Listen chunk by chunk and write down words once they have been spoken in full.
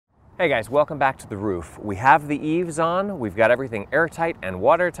Hey guys, welcome back to the roof. We have the eaves on, we've got everything airtight and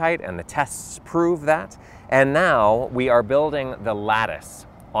watertight, and the tests prove that. And now we are building the lattice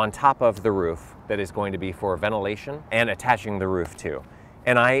on top of the roof that is going to be for ventilation and attaching the roof to.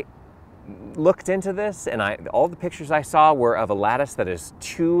 And I looked into this, and all the pictures I saw were of a lattice that is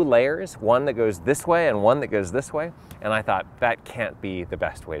 2 layers, one that goes this way and one that goes this way. And I thought that can't be the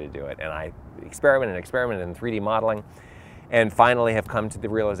best way to do it. And I experimented in 3D modeling, and finally have come to the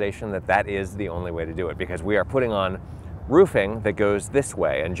realization that that is the only way to do it, because we are putting on roofing that goes this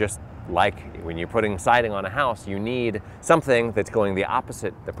way. And just like when you're putting siding on a house, you need something that's going the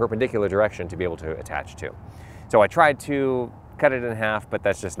opposite, the perpendicular direction to be able to attach to. So I tried to cut it in half, but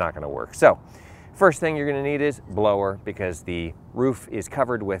that's just not going to work. So first thing you're going to need is blower, because the roof is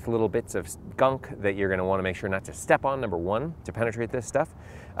covered with little bits of gunk that you're going to want to make sure not to step on, number one, to penetrate this stuff,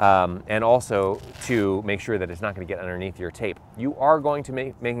 and also to make sure that it's not going to get underneath your tape. You are going to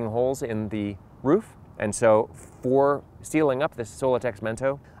be making holes in the roof, and so for sealing up this Solitex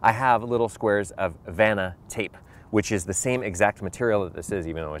Mento, I have little squares of Vanna tape, which is the same exact material that this is,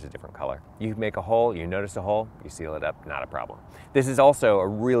 even though it's a different color. You make a hole, you notice a hole, you seal it up, not a problem. This is also a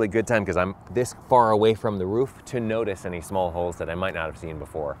really good time, because I'm this far away from the roof, to notice any small holes that I might not have seen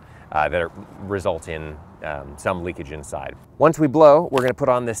before that result in some leakage inside. Once we blow, we're gonna put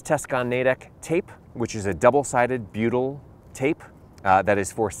on this Tescon Nadec tape, which is a double-sided butyl tape that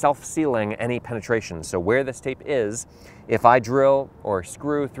is for self-sealing any penetration. So where this tape is, if I drill or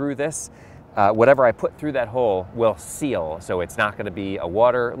screw through this, whatever I put through that hole will seal, so it's not going to be a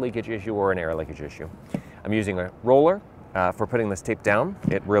water leakage issue or an air leakage issue. I'm using a roller for putting this tape down.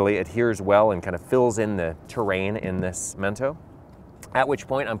 It really adheres well and kind of fills in the terrain in this Mento. At which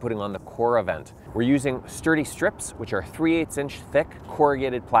point I'm putting on the Cor-a-Vent. We're using sturdi-strips, which are 3/8 inch thick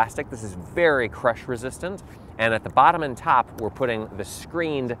corrugated plastic. This is very crush resistant. And at the bottom and top, we're putting the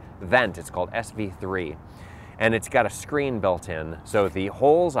screened vent. It's called SV3. And it's got a screen built in. So the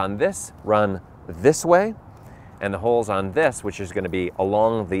holes on this run this way, and the holes on this, which is going to be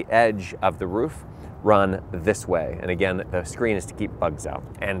along the edge of the roof, run this way. And again, the screen is to keep bugs out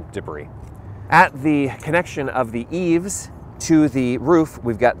and debris. At the connection of the eaves to the roof,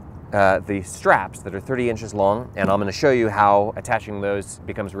 we've got the straps that are 30 inches long, and I'm going to show you how attaching those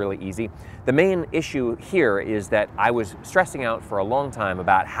becomes really easy. The main issue here is that I was stressing out for a long time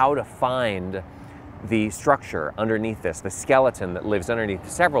about how to find the structure underneath this, the skeleton that lives underneath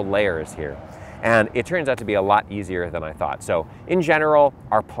several layers here. And it turns out to be a lot easier than I thought. So in general,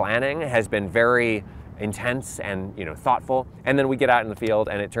 our planning has been very intense and thoughtful. And then we get out in the field,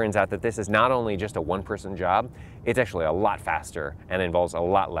 and it turns out that this is not only just a one-person job, it's actually a lot faster and involves a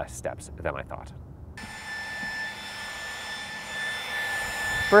lot less steps than I thought.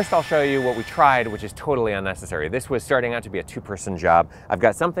 First, I'll show you what we tried, which is totally unnecessary. This was starting out to be a 2-person job. I've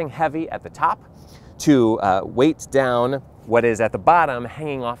got something heavy at the top to weight down what is at the bottom,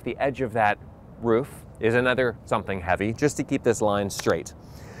 hanging off the edge of that roof is another something heavy, just to keep this line straight.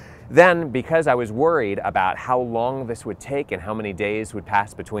 Then, because I was worried about how long this would take and how many days would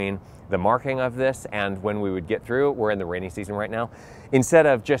pass between the marking of this and when we would get through, we're in the rainy season right now, instead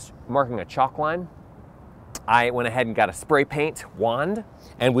of just marking a chalk line, I went ahead and got a spray paint wand,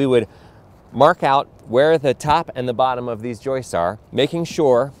 and we would mark out where the top and the bottom of these joists are, making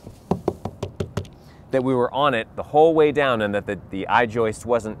sure that we were on it the whole way down, and that the I-joist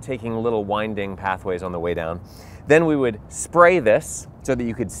wasn't taking little winding pathways on the way down. Then we would spray this so that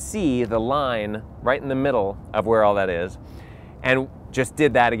you could see the line right in the middle of where all that is, and just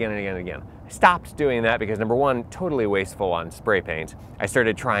did that again and again and again. I stopped doing that because, number one, totally wasteful on spray paint. I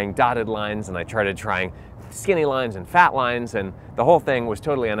started trying dotted lines, and I started trying skinny lines and fat lines, and the whole thing was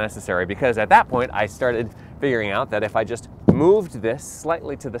totally unnecessary, because at that point I started figuring out that if I just moved this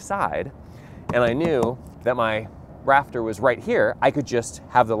slightly to the side, and I knew that my rafter was right here, I could just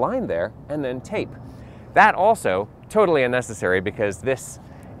have the line there and then tape. That also totally unnecessary, because this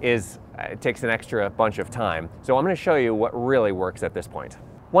it takes an extra bunch of time. So I'm going to show you what really works at this point.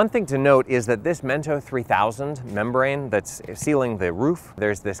 One thing to note is that this Mento 3000 membrane that's sealing the roof,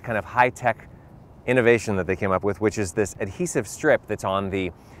 there's this kind of high-tech innovation that they came up with, which is this adhesive strip that's on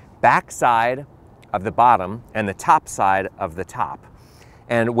the back side of the bottom and the top side of the top.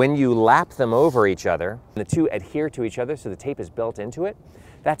 And when you lap them over each other, the two adhere to each other, so the tape is built into it.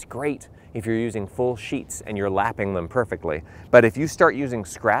 That's great if you're using full sheets and you're lapping them perfectly. But if you start using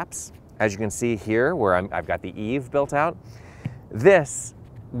scraps, as you can see here where I've got the eave built out, this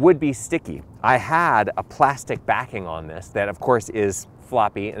would be sticky. I had a plastic backing on this that of course is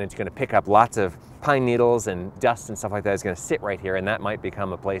floppy, and it's going to pick up lots of pine needles and dust and stuff like that. It's going to sit right here, and that might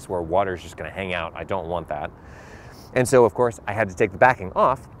become a place where water is just going to hang out. I don't want that. And so, of course, I had to take the backing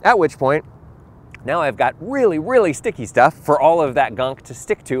off, at which point, now I've got really, really sticky stuff for all of that gunk to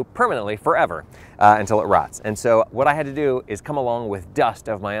stick to permanently forever until it rots. And so what I had to do is come along with dust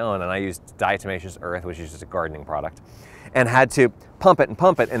of my own, and I used diatomaceous earth, which is just a gardening product, and had to pump it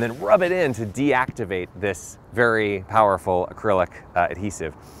and then rub it in to deactivate this very powerful acrylic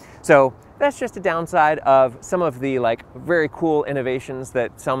adhesive. So that's just a downside of some of the very cool innovations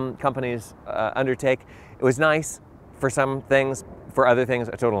that some companies undertake. It was nice for some things, for other things,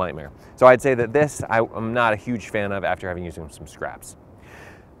 a total nightmare. So I'd say that this, I'm not a huge fan of after having used some scraps.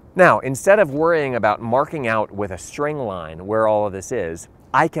 Now, instead of worrying about marking out with a string line where all of this is,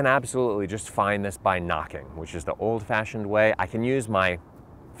 I can absolutely just find this by knocking, which is the old-fashioned way. I can use my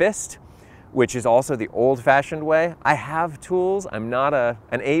fist, which is also the old-fashioned way. I have tools, I'm not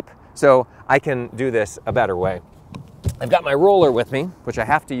an ape, so I can do this a better way. I've got my roller with me, which I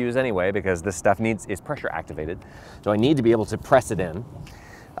have to use anyway because this stuff is pressure activated. So I need to be able to press it in.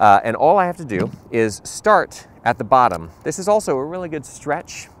 And all I have to do is start at the bottom. This is also a really good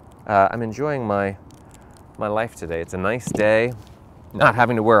stretch. I'm enjoying my life today. It's a nice day, not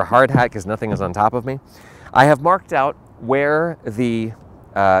having to wear a hard hat because nothing is on top of me. I have marked out where the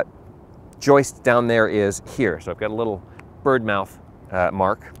joist down there is here. So I've got a little bird mouth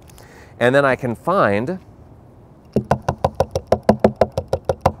mark. And then I can find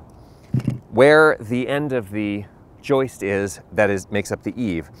where the end of the joist is that makes up the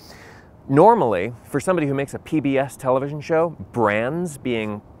eave. Normally, for somebody who makes a PBS television show, brands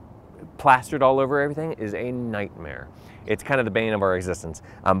being plastered all over everything is a nightmare. It's kind of the bane of our existence.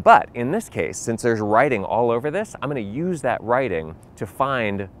 But in this case, since there's writing all over this, I'm going to use that writing to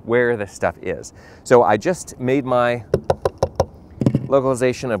find where this stuff is. So I just made my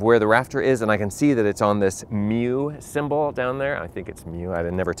localization of where the rafter is, and I can see that it's on this mu symbol down there. I think it's mu. I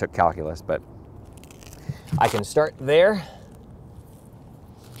never took calculus, but I can start there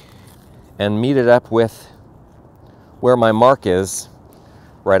and meet it up with where my mark is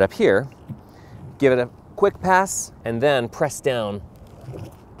right up here. Give it a quick pass and then press down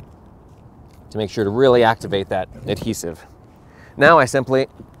to make sure to really activate that adhesive. Now I simply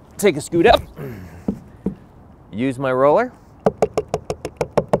take a scoot up, use my roller.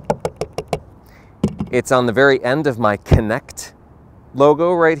 It's on the very end of my Connect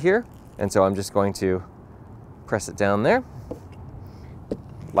logo right here. And so I'm just going to press it down there.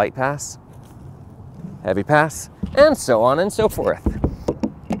 Light pass, heavy pass, and so on and so forth.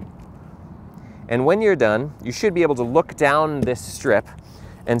 And when you're done, you should be able to look down this strip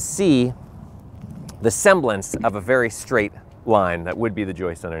and see the semblance of a very straight line that would be the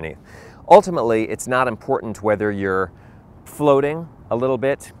joist underneath. Ultimately, it's not important whether you're floating a little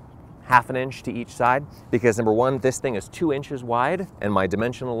bit, half an inch to each side, because number one, this thing is 2 inches wide and my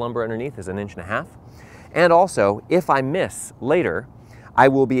dimensional lumber underneath is 1.5 inches. And also, if I miss later, I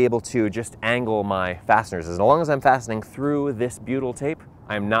will be able to just angle my fasteners. As long as I'm fastening through this butyl tape,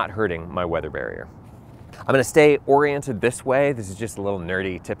 I'm not hurting my weather barrier. I'm going to stay oriented this way. This is just a little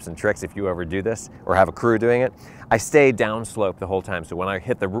nerdy tips and tricks if you ever do this or have a crew doing it. I stay downslope the whole time, so when I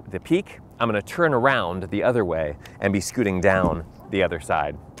hit the peak, I'm going to turn around the other way and be scooting down the other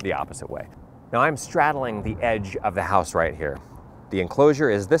side, the opposite way. Now I'm straddling the edge of the house right here. The enclosure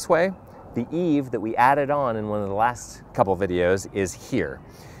is this way. The eave that we added on in one of the last couple videos is here.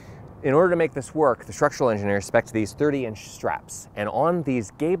 In order to make this work, the structural engineer spec'd these 30-inch straps. And on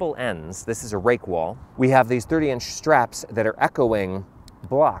these gable ends, this is a rake wall, we have these 30-inch straps that are echoing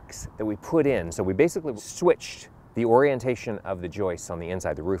blocks that we put in. So we basically switched the orientation of the joists on the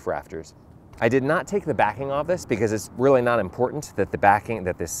inside, the roof rafters. I did not take the backing off this because it's really not important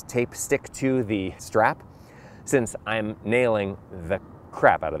that this tape stick to the strap, since I'm nailing the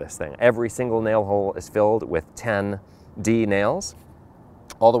crap out of this thing. Every single nail hole is filled with 10D nails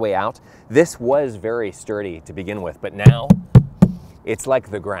all the way out. This was very sturdy to begin with, but now it's like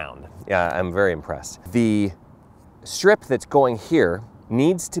the ground. Yeah, I'm very impressed. The strip that's going here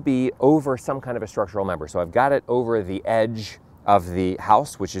needs to be over some kind of a structural member. So I've got it over the edge of the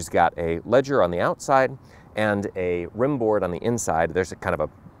house, which has got a ledger on the outside and a rim board on the inside. There's a kind of a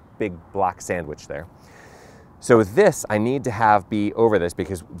big block sandwich there. So this I need to have be over this,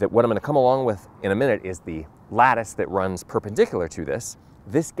 because what I'm going to come along with in a minute is the lattice that runs perpendicular to this.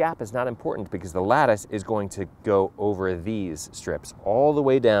 This gap is not important because the lattice is going to go over these strips all the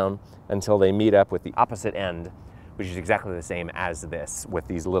way down until they meet up with the opposite end, which is exactly the same as this, with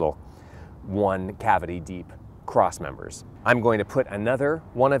these little 1 cavity deep cross members. I'm going to put another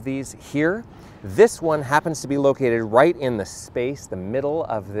one of these here. This one happens to be located right in the space, the middle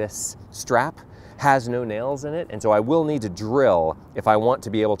of this strap, has no nails in it, and so I will need to drill if I want to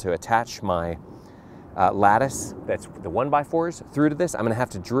be able to attach my lattice that's the 1x4s through to this. I'm going to have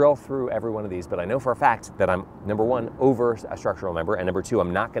to drill through every one of these, but I know for a fact that I'm, number one, over a structural member, and number two,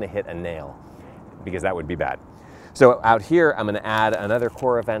 I'm not going to hit a nail because that would be bad. So out here, I'm going to add another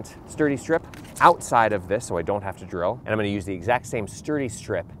Cor-a-Vent sturdy strip outside of this so I don't have to drill. And I'm going to use the exact same sturdy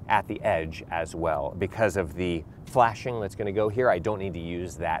strip at the edge as well. Because of the flashing that's going to go here, I don't need to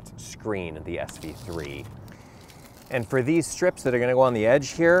use that screen, the SV3. And for these strips that are going to go on the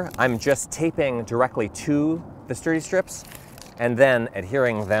edge here, I'm just taping directly to the sturdy strips and then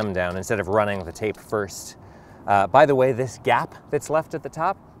adhering them down instead of running the tape first. By the way, this gap that's left at the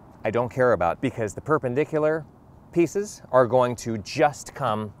top, I don't care about because the perpendicular pieces are going to just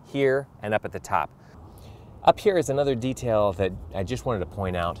come here and up at the top. Up here is another detail that I just wanted to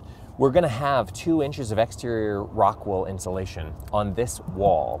point out. We're going to have 2 inches of exterior rock wool insulation on this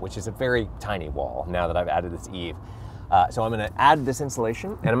wall, which is a very tiny wall now that I've added this eave. So I'm going to add this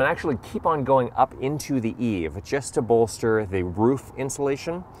insulation, and I'm going to actually keep on going up into the eave just to bolster the roof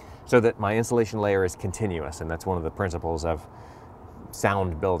insulation so that my insulation layer is continuous, and that's one of the principles of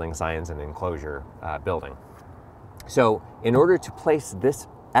sound building science and enclosure building. So in order to place this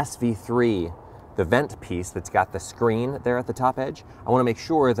SV3, the vent piece that's got the screen there at the top edge, I want to make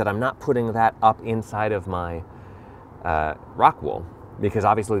sure that I'm not putting that up inside of my rock wool, because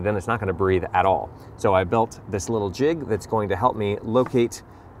obviously then it's not going to breathe at all. So I built this little jig that's going to help me locate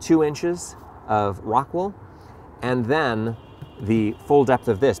 2 inches of rock wool and then the full depth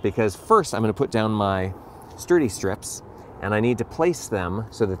of this, because first I'm going to put down my sturdy strips and I need to place them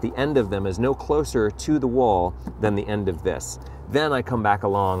so that the end of them is no closer to the wall than the end of this. Then I come back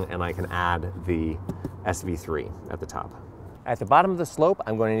along and I can add the SV3 at the top. At the bottom of the slope,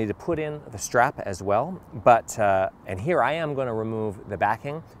 I'm going to need to put in the strap as well, but, and here I am going to remove the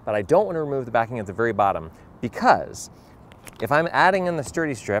backing, but I don't want to remove the backing at the very bottom, because if I'm adding in the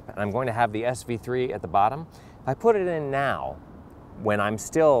sturdy strip and I'm going to have the SV3 at the bottom, if I put it in now, when I'm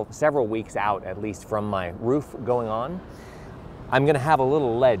still several weeks out at least from my roof going on, I'm going to have a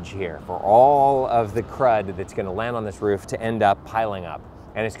little ledge here for all of the crud that's going to land on this roof to end up piling up.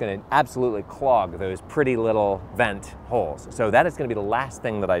 And it's going to absolutely clog those pretty little vent holes. So that is going to be the last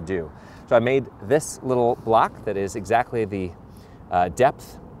thing that I do. So I made this little block that is exactly the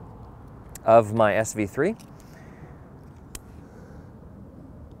depth of my SV3.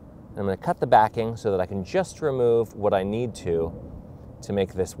 I'm going to cut the backing so that I can just remove what I need to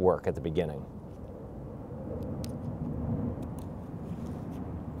make this work at the beginning.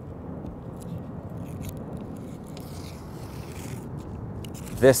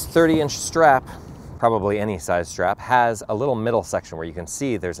 This 30-inch strap, probably any size strap, has a little middle section where you can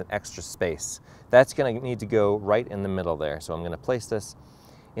see there's an extra space. That's going to need to go right in the middle there. So I'm going to place this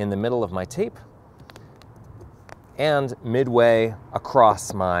in the middle of my tape and midway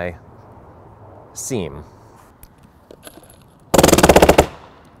across my seam.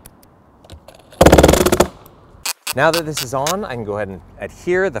 Now that this is on, I can go ahead and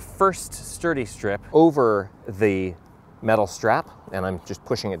adhere the first sturdy strip over the metal strap, and I'm just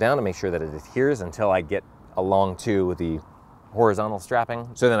pushing it down to make sure that it adheres until I get along to the horizontal strapping.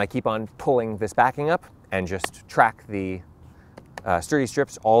 So then I keep on pulling this backing up and just track the sturdy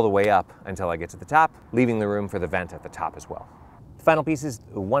strips all the way up until I get to the top, leaving the room for the vent at the top as well. The final piece is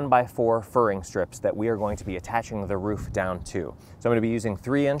the 1x4 furring strips that we are going to be attaching the roof down to. So I'm going to be using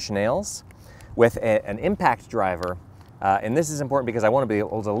 3-inch nails with an impact driver, and this is important because I want to be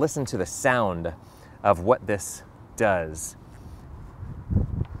able to listen to the sound of what this does.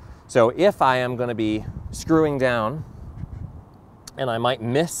 So if I am going to be screwing down and I might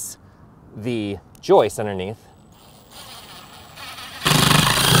miss the joist underneath,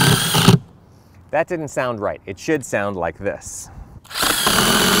 that didn't sound right. It should sound like this.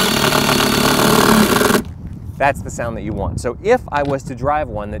 That's the sound that you want. So if I was to drive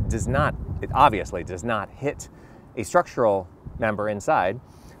one that does not, it obviously does not hit a structural member inside,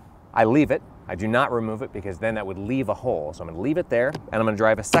 I leave it. I do not remove it because then that would leave a hole. So I'm going to leave it there, and I'm going to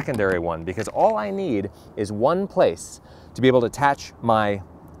drive a secondary one because all I need is one place to be able to attach my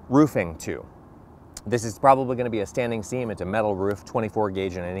roofing to. This is probably going to be a standing seam. It's a metal roof, 24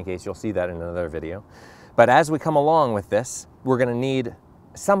 gauge in any case. You'll see that in another video. But as we come along with this, we're going to need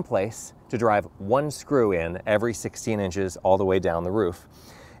some place to drive one screw in every 16 inches all the way down the roof.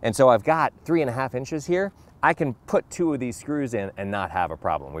 And so I've got 3.5 inches here. I can put 2 of these screws in and not have a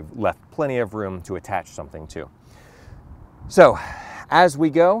problem. We've left plenty of room to attach something to. So as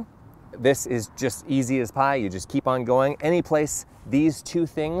we go, this is just easy as pie. You just keep on going. Any place these 2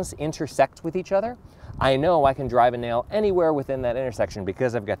 things intersect with each other, I know I can drive a nail anywhere within that intersection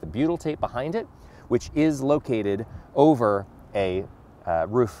because I've got the butyl tape behind it, which is located over a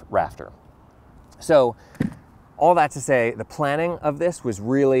roof rafter. So all that to say, the planning of this was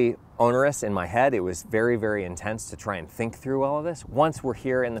really onerous in my head. It was very, very intense to try and think through all of this. Once we're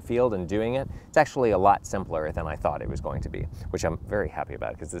here in the field and doing it, it's actually a lot simpler than I thought it was going to be, which I'm very happy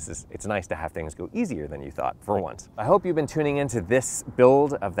about, because it's nice to have things go easier than you thought for once. I hope you've been tuning into this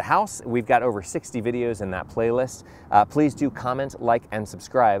build of the house. We've got over 60 videos in that playlist. Please do comment, like, and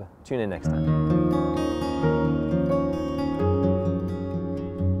subscribe. Tune in next time.